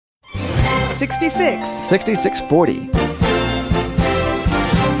66.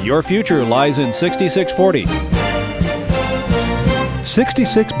 6640. Your future lies in 6640.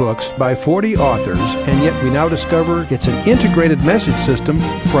 66 books by 40 authors, and yet we now discover it's an integrated message system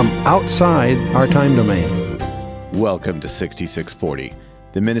from outside our time domain. Welcome to 6640,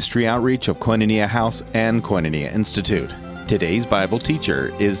 the ministry outreach of Koinonia House and Koinonia Institute. Today's Bible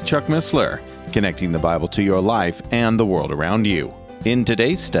teacher is Chuck Missler, connecting the Bible to your life and the world around you. In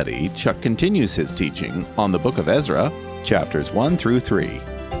today's study, Chuck continues his teaching on the book of Ezra, chapters 1 through 3.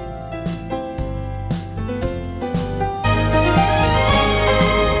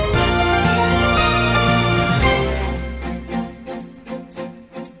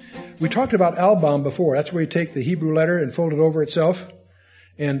 We talked about Albam before. That's where you take the Hebrew letter and fold it over itself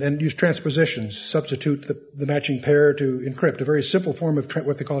and use transpositions, substitute the matching pair to encrypt, a very simple form of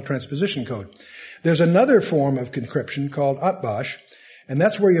what they call transposition code. There's another form of encryption called Atbash, and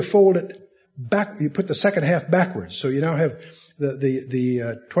that's where you fold it back, you put the second half backwards. So you now have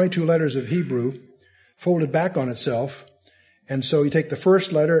the 22 letters of Hebrew folded back on itself. And so you take the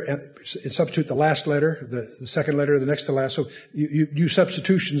first letter and substitute the last letter, the second letter, the next to last. So you use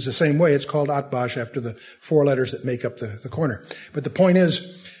substitutions the same way. It's called Atbash after the four letters that make up the corner. But the point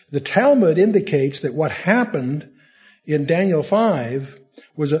is, the Talmud indicates that what happened in Daniel 5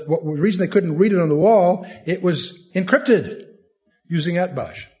 was the reason they couldn't read it on the wall, it was encrypted using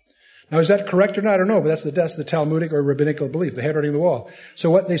Atbash. Now, is that correct or not? I don't know, but that's the Talmudic or rabbinical belief, the handwriting on the wall.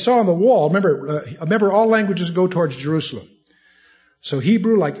 So what they saw on the wall, remember all languages go towards Jerusalem. So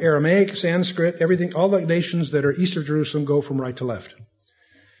Hebrew, like Aramaic, Sanskrit, everything, all the nations that are east of Jerusalem go from right to left.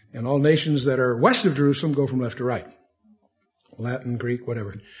 And all nations that are west of Jerusalem go from left to right. Latin, Greek,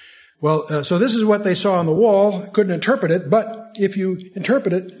 whatever. Well, so this is what they saw on the wall. Couldn't interpret it, but if you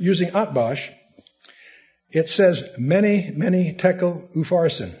interpret it using Atbash, it says many, many tekel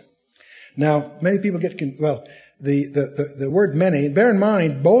upharsin. Now, many people the word many, bear in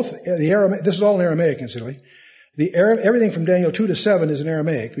mind, both the Aramaic, this is all in Aramaic, incidentally. Everything from Daniel 2 to 7 is in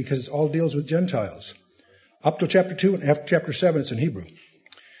Aramaic because it all deals with Gentiles. Up to chapter 2 and after chapter 7, it's in Hebrew.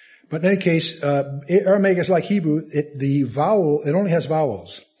 But in any case, Aramaic is like Hebrew. It only has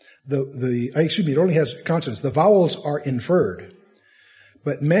vowels. It only has consonants. The vowels are inferred.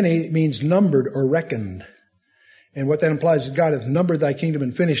 But many means numbered or reckoned. And what that implies is God hath numbered thy kingdom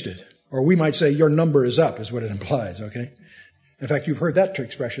and finished it. Or we might say your number is up is what it implies, okay? In fact, you've heard that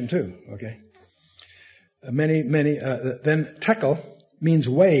expression too, okay? Then tekel means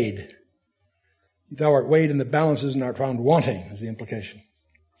weighed. Thou art weighed in the balances and art found wanting, is the implication.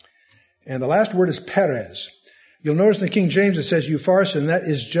 And the last word is Perez. You'll notice in the King James it says upharsin, that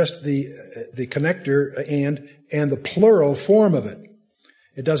is just the connector and the plural form of it.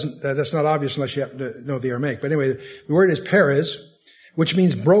 That's not obvious unless you happen to know the Aramaic. But anyway, the word is Perez, which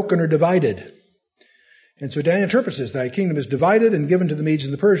means broken or divided. And so Daniel interprets this, thy kingdom is divided and given to the Medes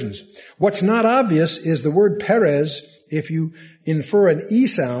and the Persians. What's not obvious is the word Perez. If you infer an E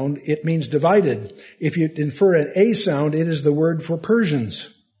sound, it means divided. If you infer an A sound, it is the word for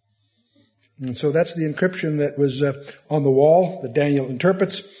Persians. And so that's the encryption that was on the wall that Daniel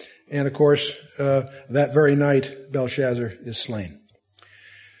interprets. And of course, that very night, Belshazzar is slain.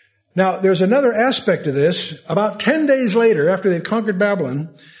 Now, there's another aspect to this. About 10 days later, after they've conquered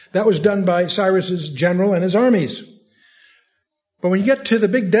Babylon, that was done by Cyrus's general and his armies. But when you get to the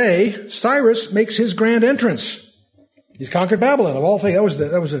big day, Cyrus makes his grand entrance. He's conquered Babylon of all things.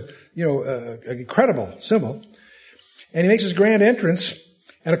 That was an incredible symbol. And he makes his grand entrance.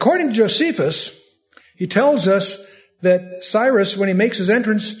 And according to Josephus, he tells us that Cyrus, when he makes his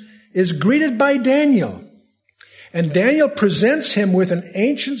entrance, is greeted by Daniel. And Daniel presents him with an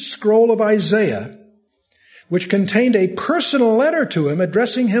ancient scroll of Isaiah, which contained a personal letter to him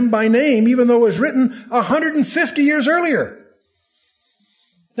addressing him by name, even though it was written 150 years earlier.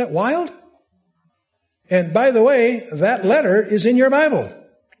 Isn't that wild? And by the way, that letter is in your Bible.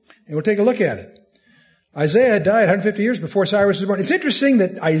 And we'll take a look at it. Isaiah died 150 years before Cyrus was born. It's interesting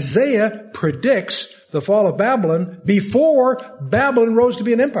that Isaiah predicts the fall of Babylon before Babylon rose to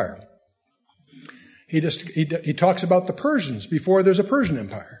be an empire. He talks about the Persians before there's a Persian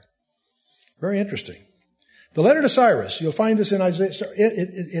empire. Very interesting. The letter to Cyrus, you'll find this in Isaiah.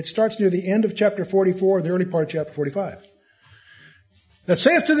 It starts near the end of chapter 44, the early part of chapter 45. That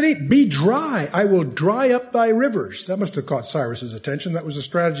saith to the deep, be dry, I will dry up thy rivers. That must have caught Cyrus's attention. That was the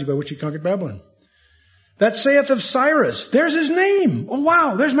strategy by which he conquered Babylon. That saith of Cyrus, there's his name. Oh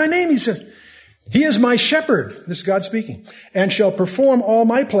wow, there's my name, he says. He is my shepherd, this is God speaking, and shall perform all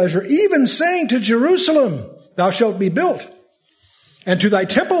my pleasure, even saying to Jerusalem, thou shalt be built, and to thy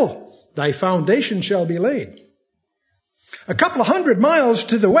temple, thy foundation shall be laid. A couple of 100 miles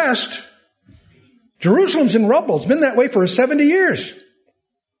to the west, Jerusalem's in rubble. It's been that way for 70 years.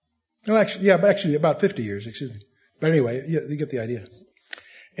 Well, actually about 50 years, excuse me. But anyway, you get the idea.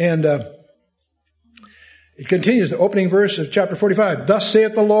 And it continues, the opening verse of chapter 45. Thus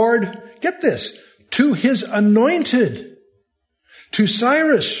saith the Lord, get this, to his anointed, to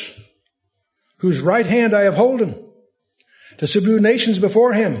Cyrus, whose right hand I have holden, to subdue nations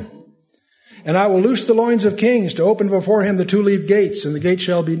before him. And I will loose the loins of kings, to open before him the two-leaved gates, and the gate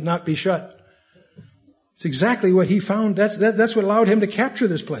shall not be shut. It's exactly what he found. That's what allowed him to capture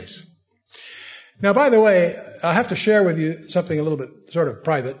this place. Now, by the way, I have to share with you something a little bit sort of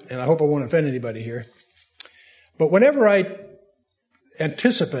private, and I hope I won't offend anybody here. But whenever I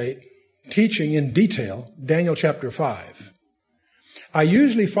anticipate teaching in detail Daniel chapter 5, I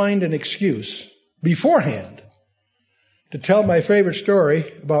usually find an excuse beforehand to tell my favorite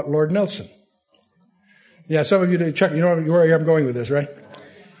story about Lord Nelson. Yeah, some of you know where I'm going with this, right?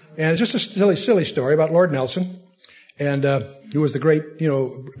 And it's just a silly story about Lord Nelson, and who was the great,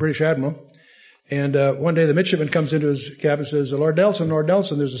 British admiral. And one day the midshipman comes into his cabin and says, Lord Nelson,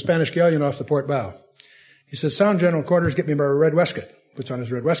 there's a Spanish galleon off the port bow. He says, sound general quarters, get me my red waistcoat. Puts on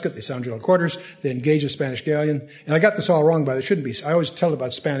his red waistcoat, they sound general quarters, they engage the Spanish galleon. And I got this all wrong, but it shouldn't be. I always tell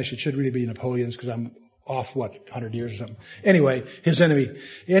about Spanish, it should really be Napoleon's, because I'm off, 100 years or something. Anyway, his enemy.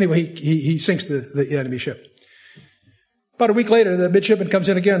 Anyway, he sinks the enemy ship. About a week later, the midshipman comes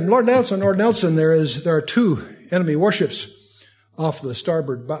in again. Lord Nelson, there are two enemy warships off the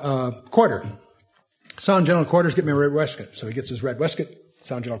starboard quarter. Sound general quarters, get me a red waistcoat. So he gets his red waistcoat,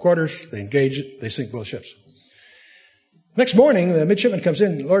 sound general quarters, they engage it, they sink both ships. Next morning, the midshipman comes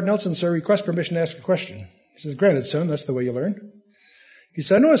in. Lord Nelson, sir, request permission to ask a question. He says, granted, son, that's the way you learn. He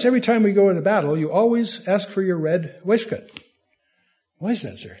said, I notice every time we go into battle, you always ask for your red waistcoat. Why is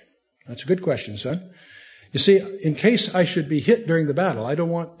that, sir? That's a good question, son. You see, in case I should be hit during the battle, I don't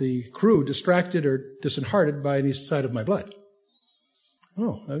want the crew distracted or disheartened by any side of my blood.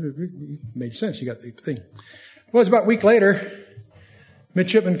 Oh, that made sense. You got the thing. Well, it's about a week later,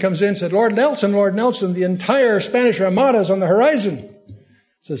 midshipman comes in and said, Lord Nelson, the entire Spanish Armada is on the horizon.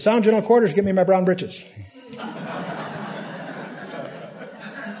 Says, sound general quarters, get me my brown breeches.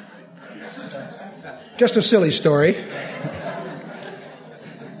 Just a silly story.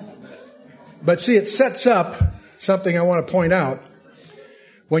 But see, it sets up something I want to point out.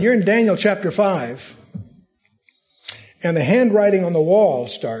 When you're in Daniel chapter 5, and the handwriting on the wall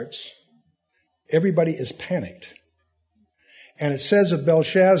starts, everybody is panicked. And it says of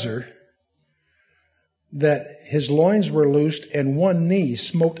Belshazzar that his loins were loosed and one knee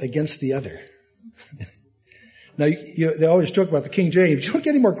smote against the other. Now, they always joke about the King James. You don't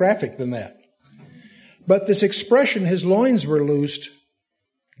get any more graphic than that. But this expression, his loins were loosed,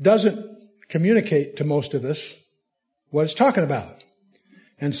 doesn't communicate to most of us what it's talking about.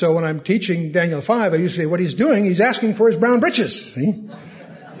 And so when I'm teaching Daniel 5, I usually say what he's doing, he's asking for his brown breeches. See?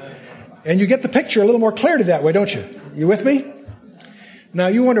 And you get the picture a little more clearly that way, don't you? You with me? Now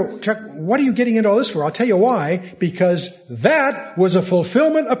you wonder, Chuck, what are you getting into all this for? I'll tell you why. Because that was a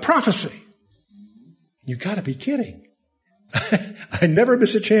fulfillment of prophecy. You gotta be kidding. I never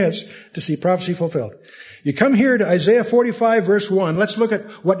miss a chance to see prophecy fulfilled. You come here to Isaiah 45 verse 1. Let's look at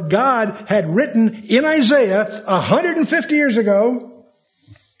what God had written in Isaiah 150 years ago.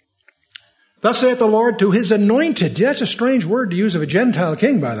 Thus saith the Lord to his anointed. That's a strange word to use of a Gentile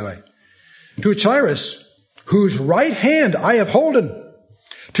king, by the way. To Cyrus, whose right hand I have holden,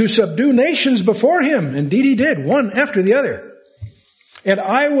 to subdue nations before him. Indeed he did, one after the other. And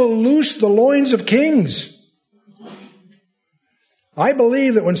I will loose the loins of kings. I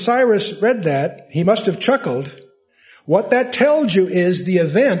believe that when Cyrus read that, he must have chuckled. What that tells you is the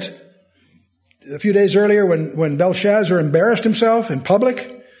event a few days earlier when Belshazzar embarrassed himself in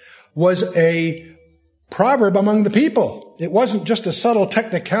public was a proverb among the people. It wasn't just a subtle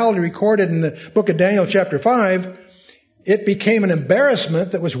technicality recorded in the book of Daniel chapter 5. It became an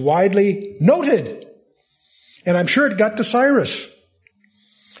embarrassment that was widely noted. And I'm sure it got to Cyrus.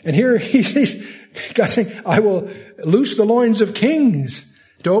 And here he's God saying, I will loose the loins of kings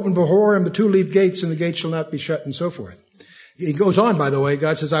to open before him the two-leaved gates, and the gates shall not be shut, and so forth. He goes on, by the way.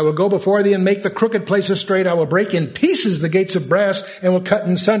 God says, I will go before thee and make the crooked places straight. I will break in pieces the gates of brass and will cut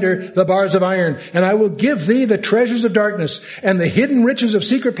in sunder the bars of iron. And I will give thee the treasures of darkness and the hidden riches of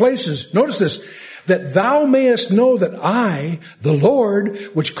secret places. Notice this, that thou mayest know that I, the Lord,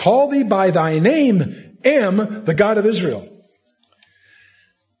 which call thee by thy name, am the God of Israel.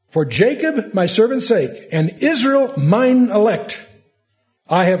 For Jacob, my servant's sake, and Israel, mine elect,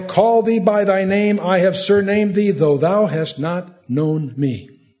 I have called thee by thy name, I have surnamed thee, though thou hast not known me.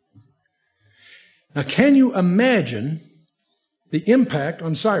 Now, can you imagine the impact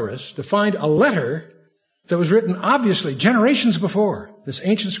on Cyrus to find a letter that was written obviously generations before, this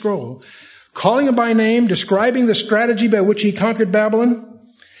ancient scroll, calling him by name, describing the strategy by which he conquered Babylon,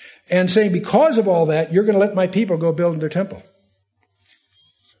 and saying, because of all that, you're going to let my people go build their temple.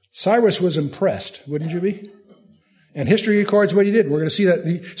 Cyrus was impressed, wouldn't you be? And history records what he did. We're going to see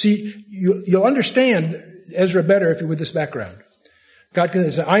that. See, you'll understand Ezra better if you're with this background. God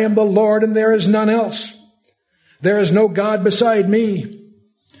can say, I am the Lord and there is none else. There is no God beside me.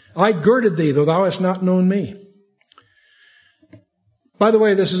 I girded thee, though thou hast not known me. By the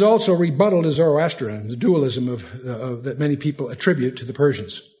way, this is also rebuttal to Zoroastrianism, the dualism that many people attribute to the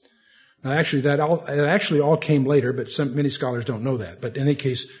Persians. Now, actually, it all came later, but many scholars don't know that. But in any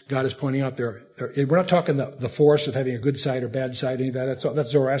case, God is pointing out we're not talking the force of having a good side or bad side, any of that.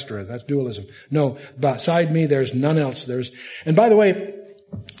 That's Zoroastrianism. That's dualism. No, beside me, there's none else. And by the way,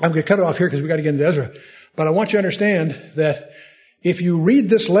 I'm going to cut it off here because we got to get into Ezra. But I want you to understand that if you read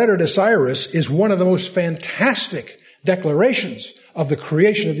this letter to Cyrus, is one of the most fantastic declarations of the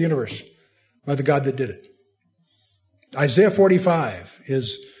creation of the universe by the God that did it. Isaiah 45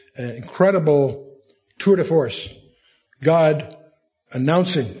 is an incredible tour de force. God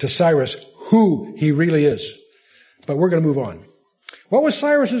announcing to Cyrus who he really is. But we're going to move on. What was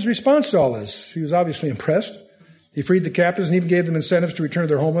Cyrus's response to all this? He was obviously impressed. He freed the captives and even gave them incentives to return to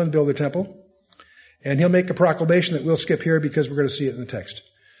their homeland and build their temple. And he'll make a proclamation that we'll skip here because we're going to see it in the text.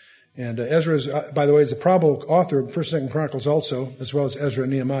 And Ezra, by the way, is the probable author of 1st and 2nd Chronicles also, as well as Ezra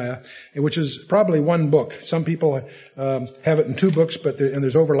and Nehemiah, which is probably one book. Some people have it in two books, but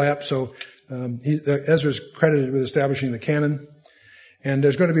there's overlap. So Ezra's credited with establishing the canon. And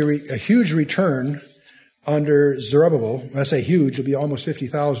there's going to be a huge return under Zerubbabel. When I say huge, it'll be almost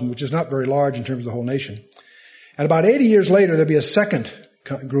 50,000, which is not very large in terms of the whole nation. And about 80 years later, there'll be a second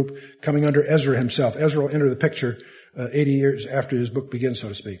group coming under Ezra himself. Ezra will enter the picture 80 years after his book begins, so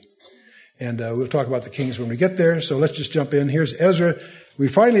to speak. And we'll talk about the kings when we get there. So let's just jump in. Here's Ezra. We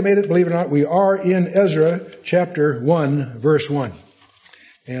finally made it, believe it or not. We are in Ezra chapter 1, verse 1.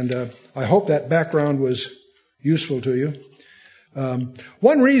 And I hope that background was useful to you.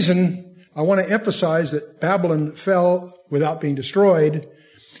 One reason I want to emphasize that Babylon fell without being destroyed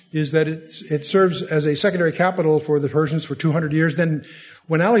is that it serves as a secondary capital for the Persians for 200 years. Then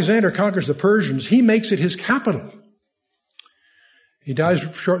when Alexander conquers the Persians, he makes it his capital. He dies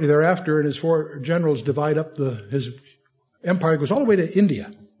shortly thereafter, and his four generals divide up his empire. It goes all the way to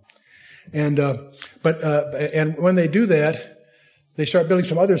India. And when they do that, they start building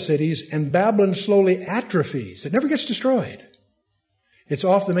some other cities, and Babylon slowly atrophies. It never gets destroyed. It's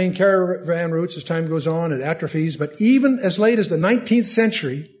off the main caravan routes as time goes on. It atrophies. But even as late as the 19th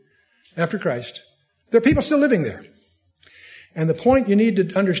century after Christ, there are people still living there. And the point you need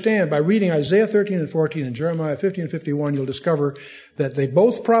to understand by reading Isaiah 13 and 14 and Jeremiah 50 and 51, you'll discover that they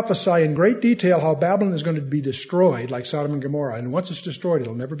both prophesy in great detail how Babylon is going to be destroyed like Sodom and Gomorrah. And once it's destroyed,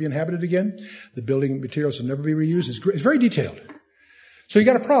 it'll never be inhabited again. The building materials will never be reused. It's very detailed. So you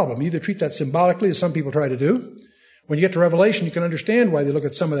got a problem. You either treat that symbolically, as some people try to do. When you get to Revelation, you can understand why they look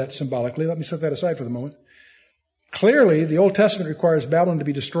at some of that symbolically. Let me set that aside for the moment. Clearly, the Old Testament requires Babylon to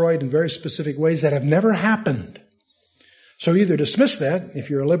be destroyed in very specific ways that have never happened. So either dismiss that, if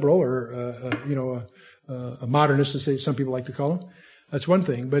you're a liberal or, a modernist, as some people like to call them. That's one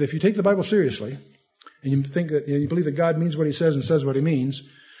thing. But if you take the Bible seriously, and you think that you believe that God means what he says and says what he means,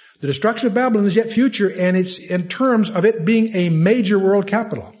 the destruction of Babylon is yet future, and it's in terms of it being a major world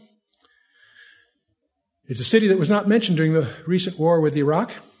capital. It's a city that was not mentioned during the recent war with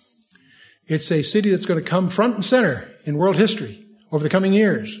Iraq. It's a city that's going to come front and center in world history over the coming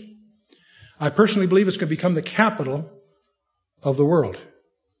years. I personally believe it's going to become the capital of the world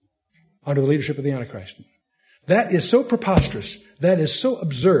under the leadership of the Antichrist. That is so preposterous, that is so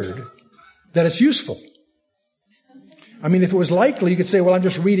absurd, that it's useful. I mean, if it was likely, you could say, well, I'm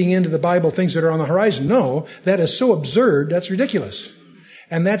just reading into the Bible things that are on the horizon. No, that is so absurd, that's ridiculous.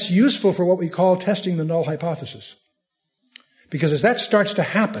 And that's useful for what we call testing the null hypothesis. Because as that starts to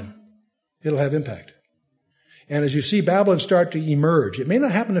happen, it'll have impact. And as you see Babylon start to emerge, it may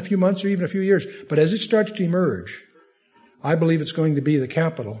not happen in a few months or even a few years, but as it starts to emerge, I believe it's going to be the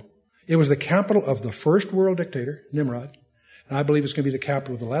capital. It was the capital of the first world dictator, Nimrod, and I believe it's going to be the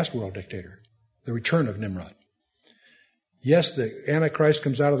capital of the last world dictator, the return of Nimrod. Yes, the Antichrist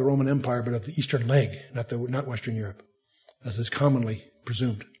comes out of the Roman Empire, but of the eastern leg, not Western Europe, as is commonly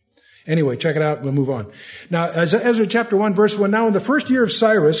presumed. Anyway, check it out. We'll move on. Now, Ezra chapter 1, verse 1, now in the first year of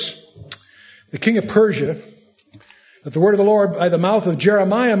Cyrus, the king of Persia, that the word of the Lord by the mouth of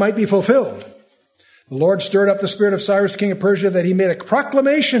Jeremiah might be fulfilled. The Lord stirred up the spirit of Cyrus, king of Persia, that he made a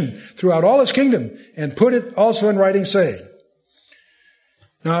proclamation throughout all his kingdom and put it also in writing, saying,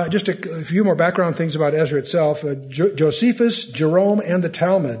 Now, just a few more background things about Ezra itself. Josephus, Jerome, and the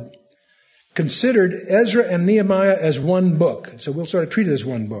Talmud considered Ezra and Nehemiah as one book. So we'll sort of treat it as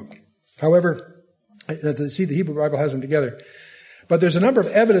one book. However, see, the Hebrew Bible has them together. But there's a number of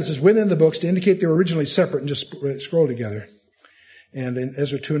evidences within the books to indicate they were originally separate and just scrolled together. And in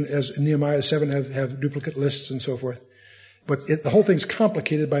Ezra 2 and Nehemiah 7 have duplicate lists and so forth. But the whole thing's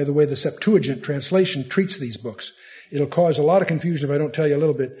complicated by the way the Septuagint translation treats these books. It'll cause a lot of confusion if I don't tell you a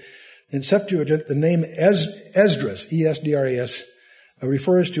little bit. In Septuagint, the name Esdras, E-S-D-R-A-S,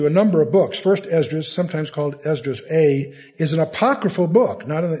 refers to a number of books. First Esdras, sometimes called Esdras A, is an apocryphal book,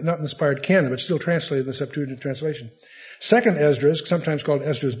 not in the inspired canon, but still translated in the Septuagint translation. Second Esdras, sometimes called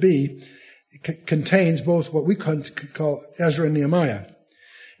Esdras B, contains both what we call Ezra and Nehemiah.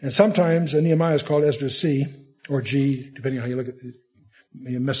 And sometimes Nehemiah is called Esdras C, or G, depending on how you look at it.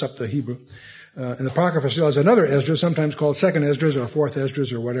 You mess up the Hebrew. And the Apocrypha still has another Esdras, sometimes called Second Esdras or Fourth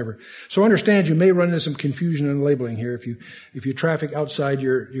Esdras or whatever. So understand you may run into some confusion in labeling here if you traffic outside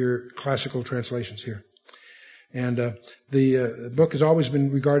your classical translations here. And the book has always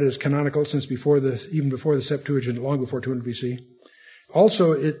been regarded as canonical since even before the Septuagint, long before 200 BC.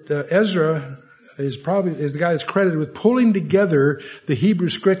 Also, Ezra is the guy that's credited with pulling together the Hebrew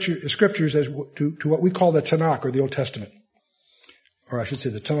scriptures to what we call the Tanakh, or the Old Testament. Or I should say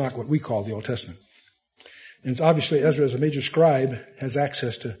the Tanakh, what we call the Old Testament. And it's obviously Ezra, as a major scribe, has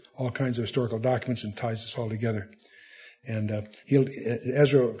access to all kinds of historical documents and ties this all together. And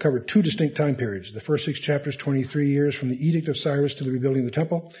Ezra covered two distinct time periods. The first 6 chapters, 23 years from the Edict of Cyrus to the rebuilding of the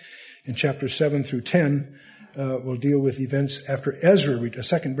temple. And chapters 7 through 10 will deal with events after Ezra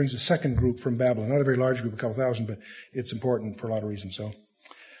brings a second group from Babylon. Not a very large group, a couple thousand, but it's important for a lot of reasons. So,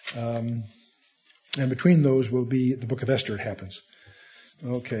 and between those will be the book of Esther. It happens.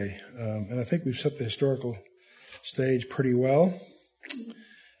 Okay, and I think we've set the historical stage pretty well.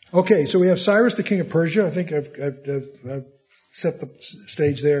 Okay, so we have Cyrus, the king of Persia. I think I've set the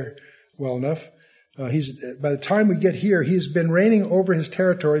stage there well enough. By the time we get here, he's been reigning over his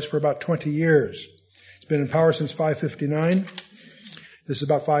territories for about 20 years. He's been in power since 559. This is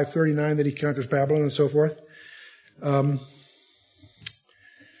about 539 that he conquers Babylon and so forth.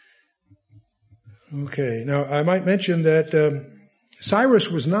 Okay, now I might mention that Cyrus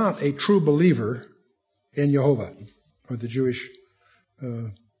was not a true believer in Jehovah, or the Jewish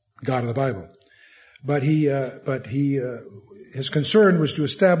God of the Bible. But his concern was to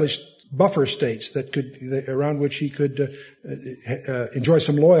establish buffer states around which he could enjoy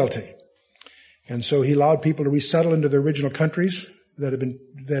some loyalty. And so he allowed people to resettle into their original countries that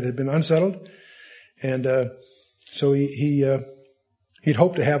had been unsettled. And so he'd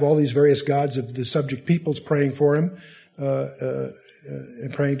hoped to have all these various gods of the subject peoples praying for him,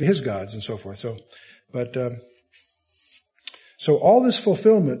 and praying to his gods and so forth. So all this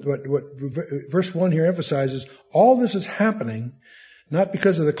fulfillment, what verse 1 here emphasizes, all this is happening not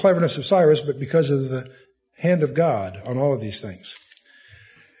because of the cleverness of Cyrus, but because of the hand of God on all of these things.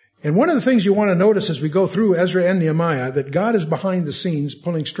 And one of the things you want to notice as we go through Ezra and Nehemiah, that God is behind the scenes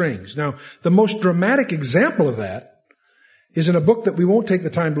pulling strings. Now, the most dramatic example of that is in a book that we won't take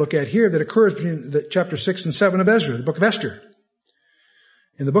the time to look at here that occurs between chapter 6 and 7 of Ezra, the book of Esther.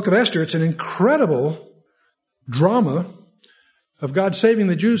 In the book of Esther, it's an incredible drama of God saving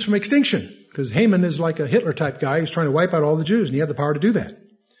the Jews from extinction, because Haman is like a Hitler-type guy who's trying to wipe out all the Jews, and he had the power to do that.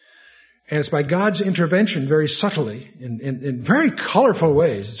 And it's by God's intervention, very subtly, in very colorful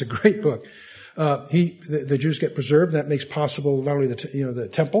ways. It's a great book. The Jews get preserved, and that makes possible not only the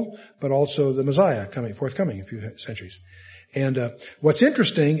temple, but also the Messiah forthcoming in a few centuries. And what's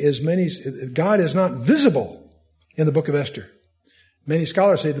interesting is God is not visible in the book of Esther. Many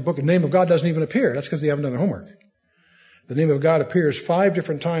scholars say the name of God doesn't even appear. That's because they haven't done their homework. The name of God appears 5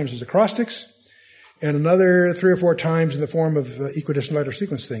 different times as acrostics, and another 3 or 4 times in the form of equidistant letter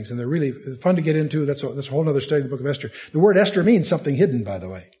sequence things. And they're really fun to get into. That's a whole other study of the book of Esther. The word Esther means something hidden, by the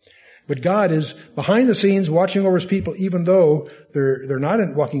way. But God is behind the scenes watching over his people, even though they're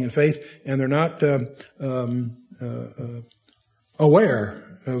not walking in faith, and they're not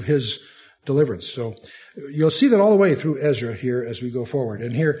aware of his deliverance. So you'll see that all the way through Ezra here as we go forward.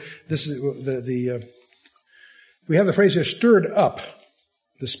 And here, this is we have the phrase here, stirred up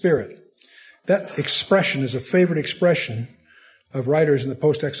the Spirit. That expression is a favorite expression of writers in the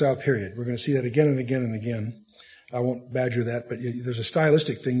post-exile period. We're going to see that again and again and again. I won't badger that, but there's a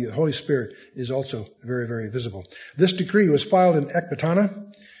stylistic thing. The Holy Spirit is also very, very visible. This decree was filed in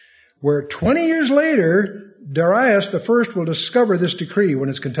Ecbatana, where 20 years later, Darius the First will discover this decree when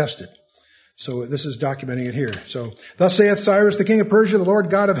it's contested. So this is documenting it here. So, thus saith Cyrus, the king of Persia, the Lord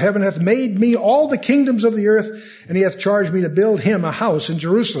God of heaven hath made me all the kingdoms of the earth, and he hath charged me to build him a house in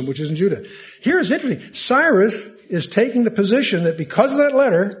Jerusalem, which is in Judah. Here is interesting. Cyrus is taking the position that because of that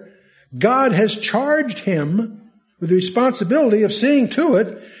letter, God has charged him with the responsibility of seeing to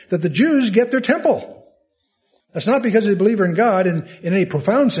it that the Jews get their temple. That's not because he's a believer in God in any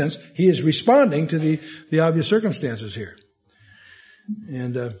profound sense. He is responding to the obvious circumstances here.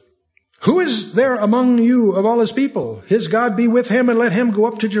 And who is there among you of all his people? His God be with him, and let him go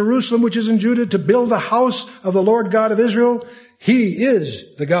up to Jerusalem, which is in Judah, to build the house of the Lord God of Israel. He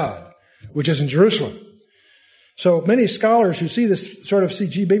is the God which is in Jerusalem. So many scholars who see this sort of see,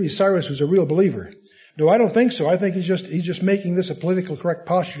 gee, maybe Cyrus was a real believer. No, I don't think so. I think he's just making this a politically correct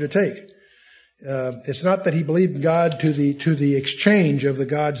posture to take. It's not that he believed in God to the exchange of the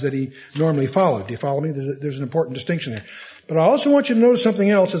gods that he normally followed. Do you follow me? There's an important distinction there. But I also want you to notice something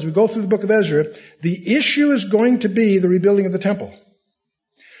else as we go through the book of Ezra. The issue is going to be the rebuilding of the temple.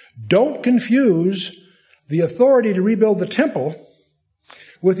 Don't confuse the authority to rebuild the temple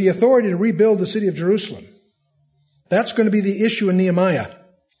with the authority to rebuild the city of Jerusalem. That's going to be the issue in Nehemiah.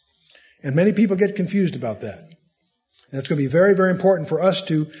 And many people get confused about that. And it's going to be very, very important for us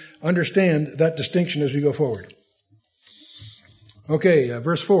to understand that distinction as we go forward. Okay,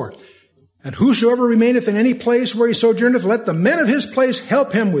 verse 4. And whosoever remaineth in any place where he sojourneth, let the men of his place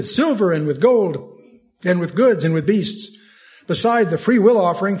help him with silver and with gold and with goods and with beasts, beside the free will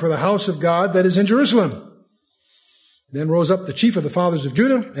offering for the house of God that is in Jerusalem. Then rose up the chief of the fathers of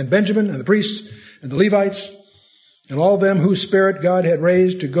Judah and Benjamin and the priests and the Levites and all them whose spirit God had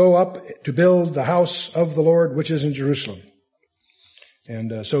raised to go up to build the house of the Lord which is in Jerusalem.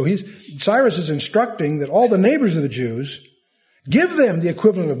 And so Cyrus is instructing that all the neighbors of the Jews give them the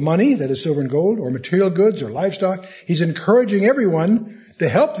equivalent of money, that is silver and gold, or material goods, or livestock. He's encouraging everyone to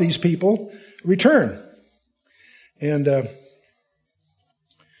help these people return. And the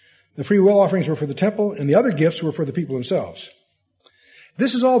free will offerings were for the temple, and the other gifts were for the people themselves.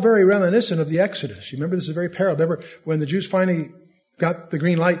 This is all very reminiscent of the Exodus. You remember, this is very parallel. Remember when the Jews finally got the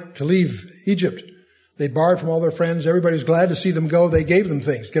green light to leave Egypt? They borrowed from all their friends. Everybody was glad to see them go. They gave them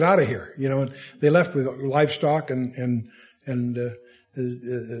things. Get out of here. And they left with livestock and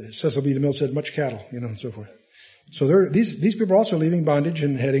Cecil B. DeMille said, much cattle, and so forth. So these people are also leaving bondage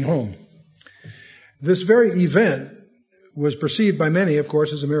and heading home. This very event was perceived by many, of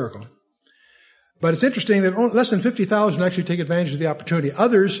course, as a miracle. But it's interesting that less than 50,000 actually take advantage of the opportunity.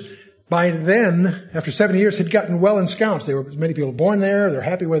 Others, by then, after 70 years, had gotten well ensconced. There were many people born there. They're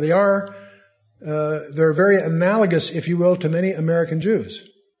happy where they are. They're very analogous, if you will, to many American Jews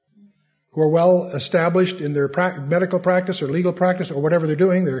who are well established in their medical practice or legal practice or whatever they're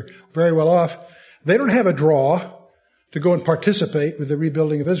doing. They're very well off. They don't have a draw to go and participate with the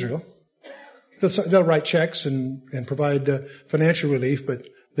rebuilding of Israel. They'll write checks and provide financial relief, but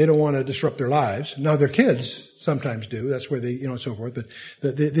they don't want to disrupt their lives. Now, their kids sometimes do. That's where they, and so forth. But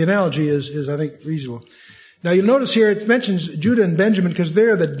the analogy is, I think, reasonable. Now, you'll notice here it mentions Judah and Benjamin because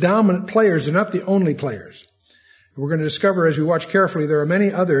they're the dominant players. They're not the only players. We're going to discover as we watch carefully there are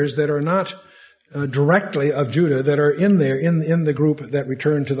many others that are not directly of Judah that are in there in the group that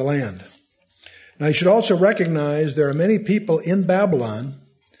returned to the land. Now, you should also recognize there are many people in Babylon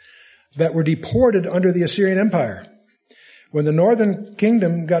that were deported under the Assyrian Empire. When the northern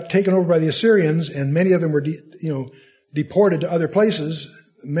kingdom got taken over by the Assyrians, and many of them were deported to other places,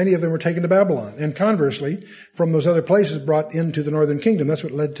 many of them were taken to Babylon. And conversely, from those other places brought into the northern kingdom. That's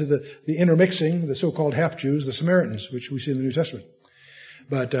what led to the intermixing, the so-called half-Jews, the Samaritans, which we see in the New Testament.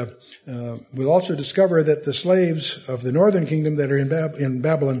 But we'll also discover that the slaves of the northern kingdom that are in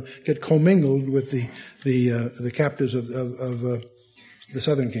Babylon get commingled with the captives of the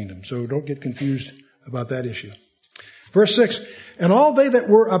southern kingdom. So don't get confused about that issue. Verse 6, and all they that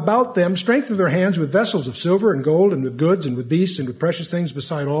were about them strengthened their hands with vessels of silver and gold and with goods and with beasts and with precious things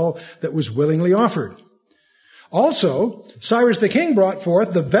beside all that was willingly offered. Also, Cyrus the king brought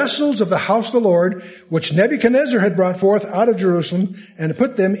forth the vessels of the house of the Lord, which Nebuchadnezzar had brought forth out of Jerusalem, and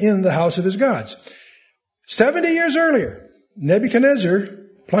put them in the house of his gods. 70 years earlier, Nebuchadnezzar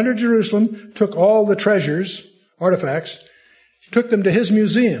plundered Jerusalem, took all the treasures, artifacts, took them to his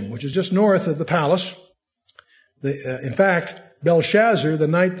museum, which is just north of the palace. In fact, Belshazzar, the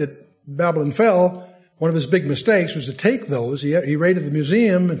night that Babylon fell, one of his big mistakes was to take those. He raided the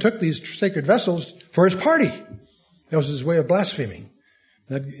museum and took these sacred vessels for his party. That was his way of blaspheming.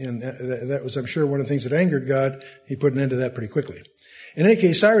 That was, I'm sure, one of the things that angered God. He put an end to that pretty quickly. In any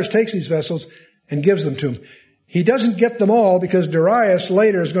case, Cyrus takes these vessels and gives them to him. He doesn't get them all because Darius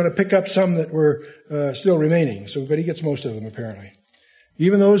later is going to pick up some that were still remaining. But he gets most of them, apparently.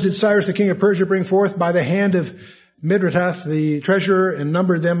 Even those did Cyrus the king of Persia bring forth by the hand of Midratath the treasurer, and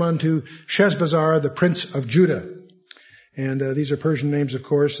numbered them unto Sheshbazzar the prince of Judah. And these are Persian names, of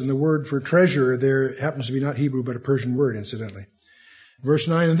course, and the word for treasurer there happens to be not Hebrew, but a Persian word, incidentally. Verse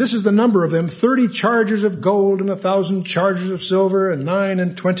 9, and this is the number of them, 30 chargers of gold, and 1,000 chargers of silver,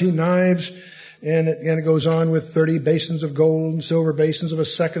 and 29 knives. And it goes on with 30 basins of gold and silver basins of a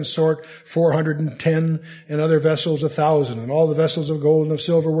second sort, 410, and other vessels 1,000. And all the vessels of gold and of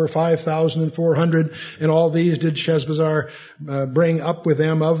silver were 5,400. And all these did Sheshbazzar bring up with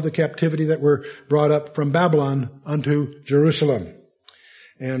them of the captivity that were brought up from Babylon unto Jerusalem.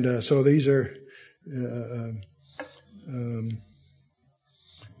 And so these are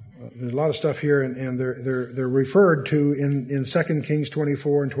there's a lot of stuff here, and they're referred to in 2 Kings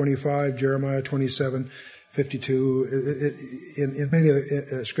 24 and 25, Jeremiah 27, 52. In many of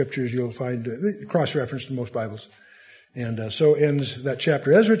the scriptures you'll find cross-referenced in most Bibles. And so ends that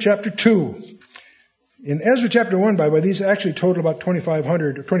chapter. Ezra chapter 2. In Ezra chapter 1, by the way, these actually total about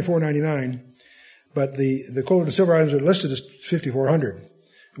 2,500 or 2,499, but the gold and silver items are listed as 5,400.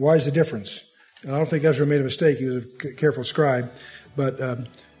 Why is the difference? I don't think Ezra made a mistake. He was a careful scribe, but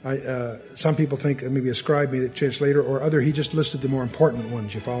some people think maybe a scribe made it change later, or other. He just listed the more important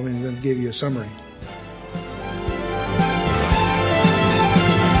ones, you follow me, and then gave you a summary.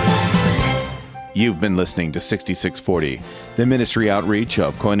 You've been listening to 6640, the ministry outreach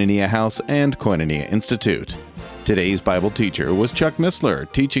of Koinonia House and Koinonia Institute. Today's Bible teacher was Chuck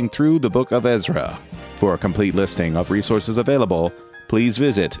Missler, teaching through the book of Ezra. For a complete listing of resources available, please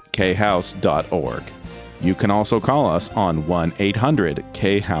visit khouse.org. You can also call us on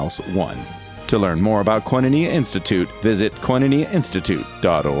 1-800-KHOUSE-1. To learn more about Koinonia Institute, visit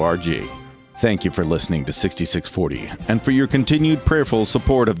koinoniainstitute.org. Thank you for listening to 6640 and for your continued prayerful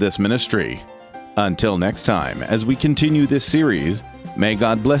support of this ministry. Until next time, as we continue this series, may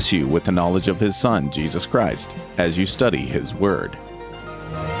God bless you with the knowledge of His Son, Jesus Christ, as you study His Word.